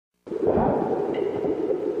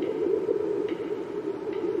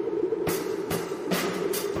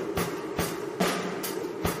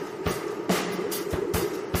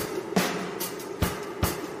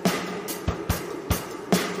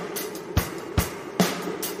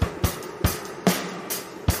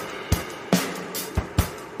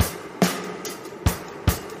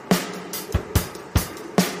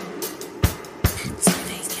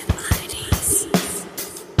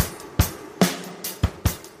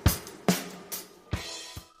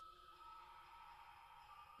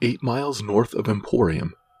8 miles north of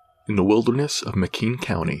Emporium, in the wilderness of McKean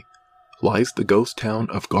County, lies the ghost town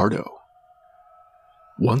of Gardow.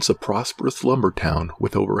 Once a prosperous lumber town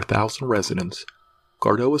with over 1,000 residents,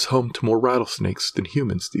 Gardow is home to more rattlesnakes than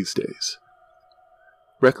humans these days.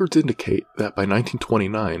 Records indicate that by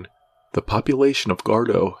 1929, the population of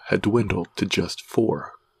Gardow had dwindled to just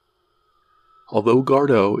 4. Although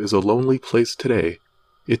Gardow is a lonely place today,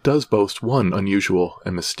 it does boast one unusual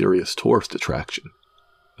and mysterious tourist attraction: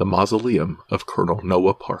 the mausoleum of Colonel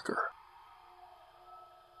Noah Parker.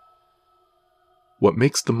 What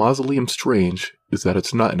makes the mausoleum strange is that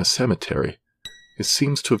it's not in a cemetery. It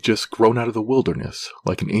seems to have just grown out of the wilderness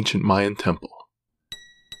like an ancient Mayan temple.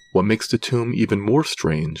 What makes the tomb even more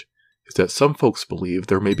strange is that some folks believe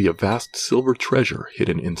there may be a vast silver treasure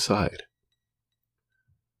hidden inside.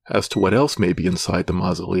 As to what else may be inside the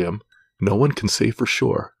mausoleum, no one can say for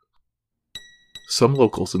sure. Some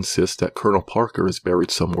locals insist that Colonel Parker is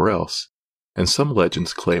buried somewhere else, and some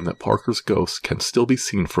legends claim that Parker's ghost can still be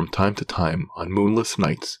seen from time to time on moonless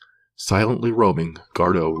nights, silently roaming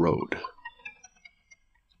Gardow Road.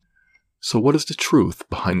 So what is the truth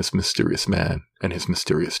behind this mysterious man and his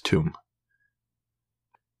mysterious tomb?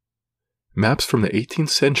 Maps from the 18th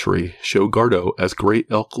century show Gardow as Great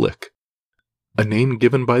Elk Lick, a name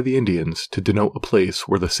given by the Indians to denote a place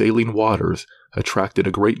where the saline waters attracted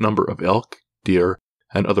a great number of elk, deer,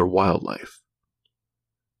 and other wildlife.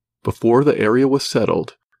 Before the area was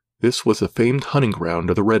settled, this was a famed hunting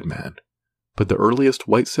ground of the red man, but the earliest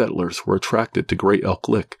white settlers were attracted to Great Elk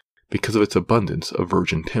Lick because of its abundance of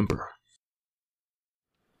virgin timber.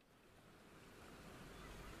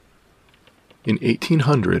 In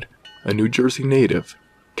 1800, a New Jersey native,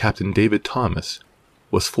 Captain David Thomas,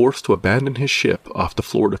 was forced to abandon his ship off the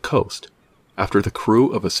Florida coast after the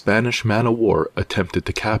crew of a Spanish man-o'-war attempted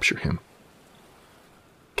to capture him.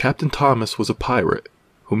 Captain Thomas was a pirate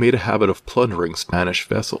who made a habit of plundering Spanish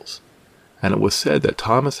vessels, and it was said that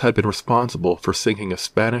Thomas had been responsible for sinking a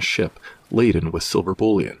Spanish ship laden with silver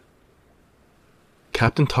bullion.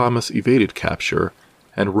 Captain Thomas evaded capture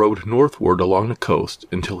and rowed northward along the coast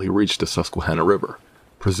until he reached the Susquehanna River,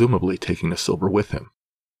 presumably taking the silver with him.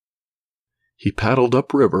 He paddled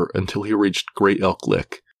upriver until he reached Great Elk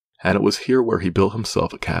Lick, and it was here where he built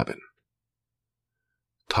himself a cabin.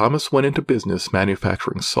 Thomas went into business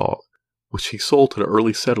manufacturing salt, which he sold to the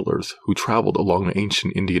early settlers who traveled along the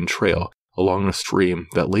ancient Indian Trail along the stream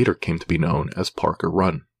that later came to be known as Parker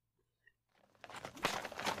Run.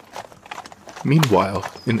 Meanwhile,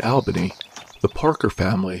 in Albany, the Parker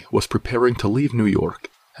family was preparing to leave New York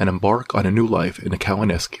and embark on a new life in the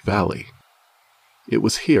Kawanesque Valley. It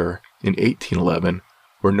was here, in 1811,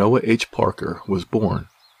 where Noah H. Parker was born.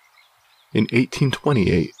 In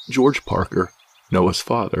 1828, George Parker, Noah's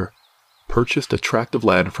father, purchased a tract of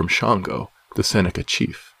land from Shango, the Seneca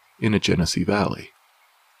chief, in the Genesee Valley.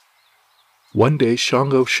 One day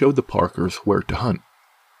Shango showed the Parkers where to hunt.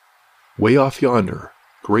 "Way off yonder,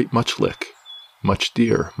 great much lick, much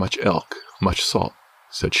deer, much elk, much salt,"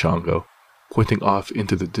 said Shango, pointing off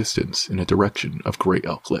into the distance in the direction of Great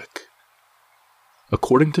Elk Lick.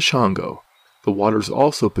 According to Shango, the waters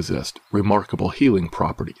also possessed remarkable healing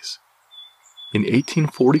properties. In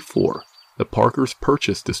 1844, the Parkers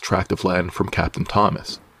purchased this tract of land from Captain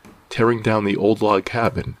Thomas, tearing down the old log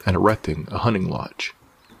cabin and erecting a hunting lodge.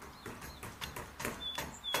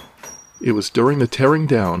 It was during the tearing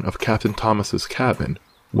down of Captain Thomas's cabin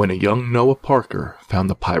when a young Noah Parker found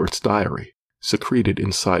the pirate's diary, secreted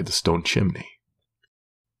inside the stone chimney.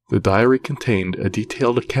 The diary contained a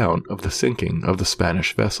detailed account of the sinking of the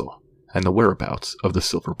Spanish vessel and the whereabouts of the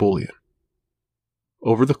silver bullion.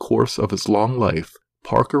 Over the course of his long life,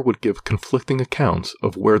 Parker would give conflicting accounts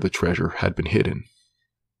of where the treasure had been hidden.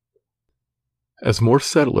 As more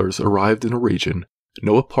settlers arrived in the region,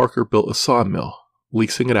 Noah Parker built a sawmill,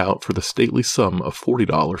 leasing it out for the stately sum of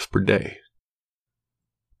 $40 per day.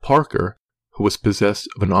 Parker, who was possessed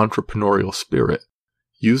of an entrepreneurial spirit,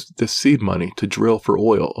 used this seed money to drill for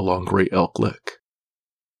oil along Great Elk Lick.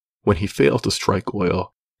 When he failed to strike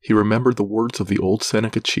oil, he remembered the words of the old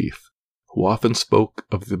Seneca chief, who often spoke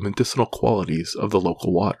of the medicinal qualities of the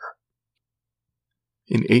local water.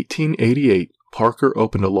 In 1888, Parker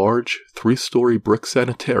opened a large, 3-story brick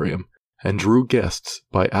sanitarium and drew guests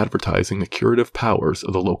by advertising the curative powers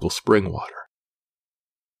of the local spring water.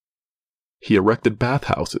 He erected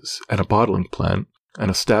bathhouses and a bottling plant and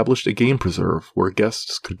established a game preserve where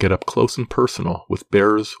guests could get up close and personal with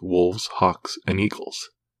bears, wolves, hawks, and eagles.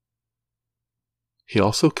 He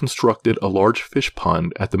also constructed a large fish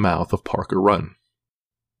pond at the mouth of Parker Run.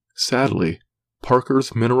 Sadly,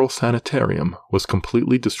 Parker's mineral sanitarium was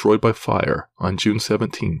completely destroyed by fire on June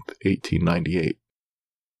 17, 1898.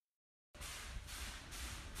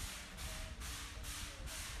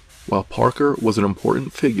 While Parker was an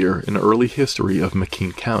important figure in the early history of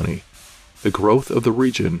McKean County, the growth of the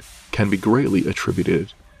region can be greatly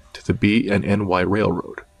attributed to the B&NY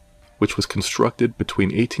Railroad, which was constructed between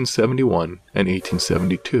 1871 and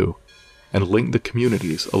 1872 and linked the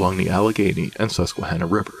communities along the Allegheny and Susquehanna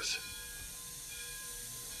rivers.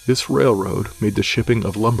 This railroad made the shipping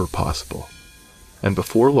of lumber possible, and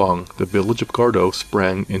before long the village of Gardow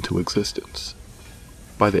sprang into existence.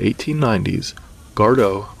 By the 1890s,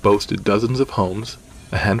 Gardow boasted dozens of homes,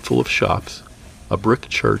 a handful of shops, a brick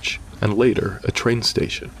church, and later a train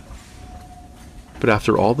station. But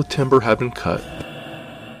after all the timber had been cut,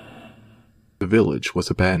 the village was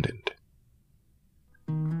abandoned.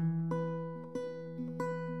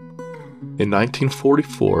 In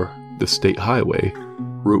 1944, the state highway,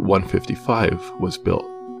 Route 155, was built.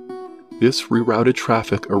 This rerouted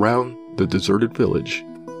traffic around the deserted village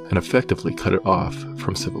and effectively cut it off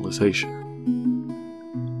from civilization.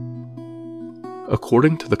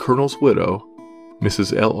 According to the Colonel's widow,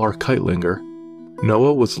 Mrs. L.R. Keitlinger,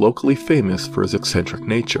 Noah was locally famous for his eccentric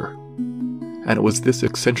nature, and it was this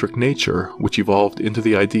eccentric nature which evolved into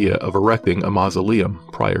the idea of erecting a mausoleum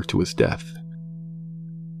prior to his death.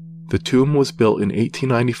 The tomb was built in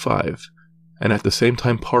 1895, and at the same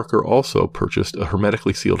time Parker also purchased a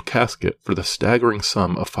hermetically sealed casket for the staggering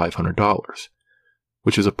sum of $500,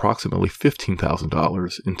 which is approximately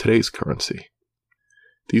 $15,000 in today's currency.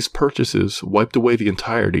 These purchases wiped away the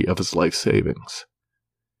entirety of his life savings.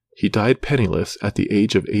 He died penniless at the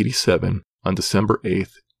age of 87 on December 8,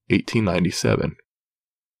 1897.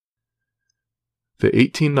 The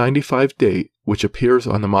 1895 date, which appears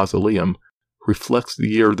on the mausoleum, reflects the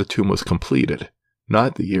year the tomb was completed,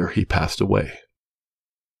 not the year he passed away.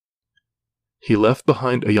 He left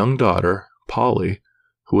behind a young daughter, Polly,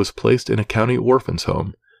 who was placed in a county orphan's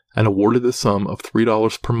home and awarded the sum of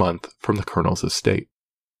 $3 per month from the Colonel's estate.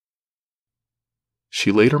 She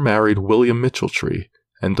later married William Mitchelltree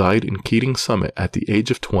and died in Keating Summit at the age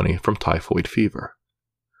of 20 from typhoid fever.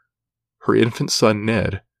 Her infant son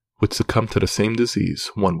Ned would succumb to the same disease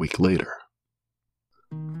 1 week later.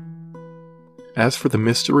 As for the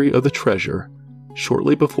mystery of the treasure,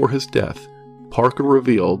 shortly before his death, Parker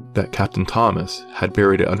revealed that Captain Thomas had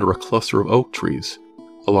buried it under a cluster of oak trees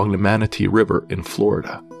along the Manatee River in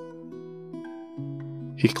Florida.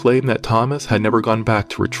 He claimed that Thomas had never gone back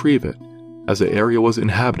to retrieve it, as the area was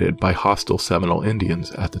inhabited by hostile Seminole Indians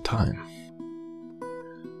at the time.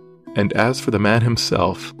 And as for the man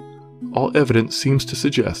himself, all evidence seems to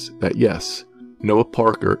suggest that yes, Noah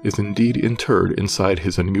Parker is indeed interred inside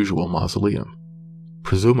his unusual mausoleum,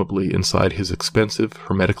 presumably inside his expensive,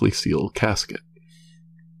 hermetically sealed casket.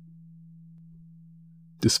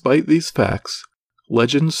 Despite these facts,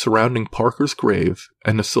 legends surrounding Parker's grave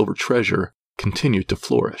and the silver treasure continued to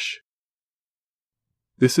flourish.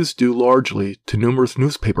 This is due largely to numerous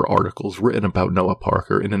newspaper articles written about Noah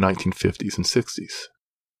Parker in the 1950s and 60s.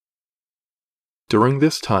 During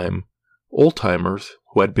this time, old-timers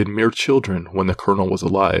who had been mere children when the Colonel was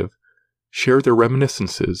alive shared their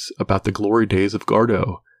reminiscences about the glory days of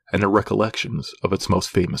Gardow and their recollections of its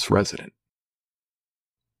most famous resident.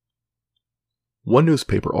 One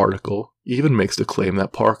newspaper article even makes the claim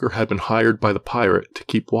that Parker had been hired by the pirate to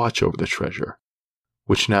keep watch over the treasure,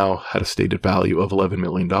 which now had a stated value of $11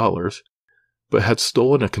 million, but had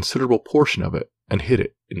stolen a considerable portion of it and hid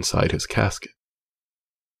it inside his casket.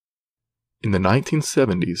 In the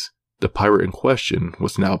 1970s, the pirate in question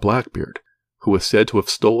was now Blackbeard, who was said to have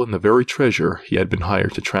stolen the very treasure he had been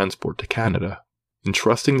hired to transport to Canada,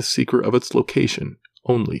 entrusting the secret of its location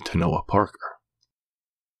only to Noah Parker.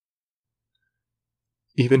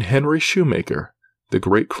 Even Henry Shoemaker, the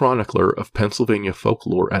great chronicler of Pennsylvania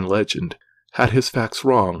folklore and legend, had his facts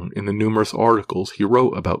wrong in the numerous articles he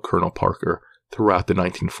wrote about Colonel Parker throughout the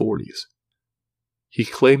 1940s. He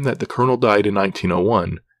claimed that the Colonel died in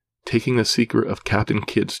 1901, taking the secret of Captain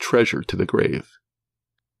Kidd's treasure to the grave.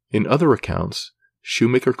 In other accounts,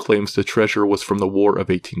 Shoemaker claims the treasure was from the War of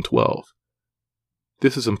 1812.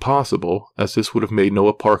 This is impossible, as this would have made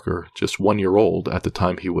Noah Parker just 1 year old at the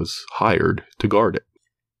time he was hired to guard it.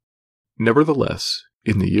 Nevertheless,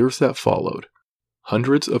 in the years that followed,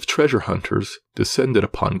 hundreds of treasure hunters descended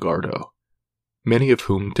upon Gardow, many of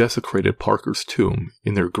whom desecrated Parker's tomb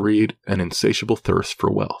in their greed and insatiable thirst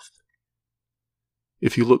for wealth.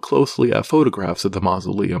 If you look closely at photographs of the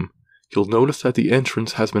mausoleum, you'll notice that the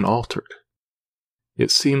entrance has been altered.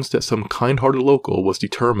 It seems that some kind-hearted local was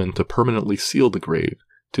determined to permanently seal the grave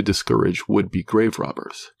to discourage would-be grave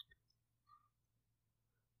robbers.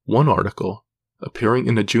 One article, appearing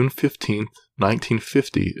in the June 15,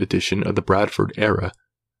 1950 edition of the Bradford Era,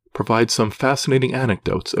 provides some fascinating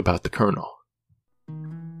anecdotes about the Colonel.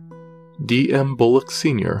 D.M. Bullock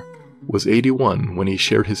Sr. was 81 when he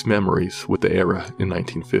shared his memories with the Era in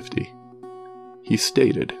 1950. He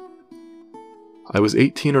stated, "I was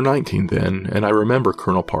 18 or 19 then, and I remember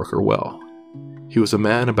Colonel Parker well. He was a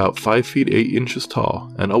man about 5 feet 8 inches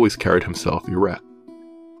tall and always carried himself erect."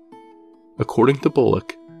 According to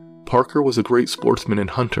Bullock, Parker was a great sportsman and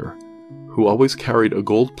hunter, who always carried a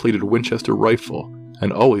gold-plated Winchester rifle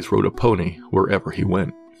and always rode a pony wherever he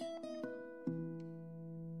went.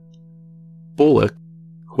 Bullock,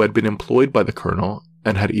 who had been employed by the colonel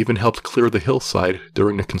and had even helped clear the hillside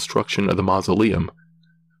during the construction of the mausoleum,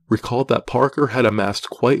 recalled that Parker had amassed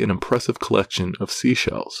quite an impressive collection of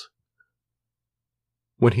seashells.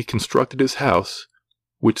 When he constructed his house,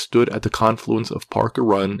 which stood at the confluence of Parker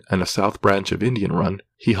Run and a south branch of Indian Run,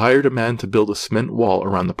 he hired a man to build a cement wall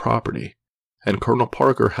around the property, and Colonel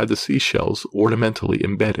Parker had the seashells ornamentally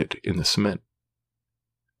embedded in the cement.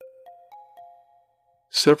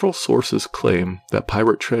 Several sources claim that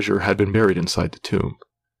pirate treasure had been buried inside the tomb,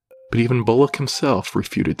 but even Bullock himself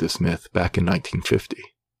refuted this myth back in 1950.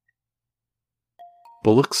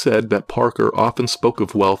 Bullock said that Parker often spoke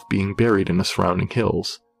of wealth being buried in the surrounding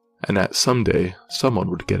hills, and that someday someone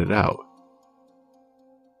would get it out.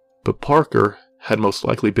 But Parker had most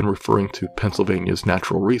likely been referring to Pennsylvania's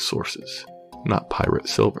natural resources, not pirate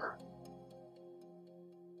silver.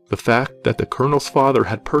 The fact that the colonel's father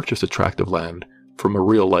had purchased a tract of land from a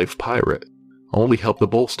real-life pirate only helped to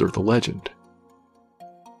bolster the legend.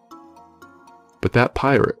 But that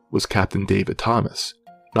pirate was Captain David Thomas,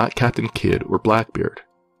 not Captain Kidd or Blackbeard,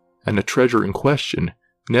 and the treasure in question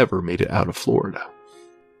never made it out of Florida.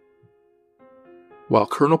 While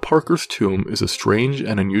Colonel Parker's tomb is a strange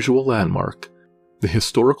and unusual landmark, the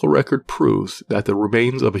historical record proves that the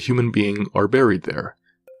remains of a human being are buried there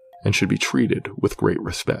and should be treated with great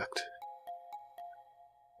respect.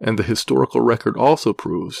 And the historical record also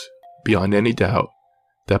proves, beyond any doubt,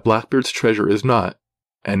 that Blackbeard's treasure is not,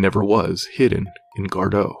 and never was, hidden in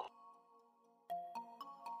Gardow.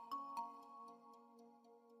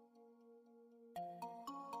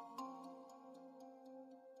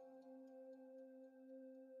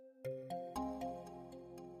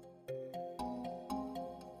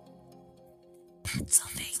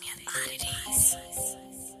 Pennsylvania Oddities.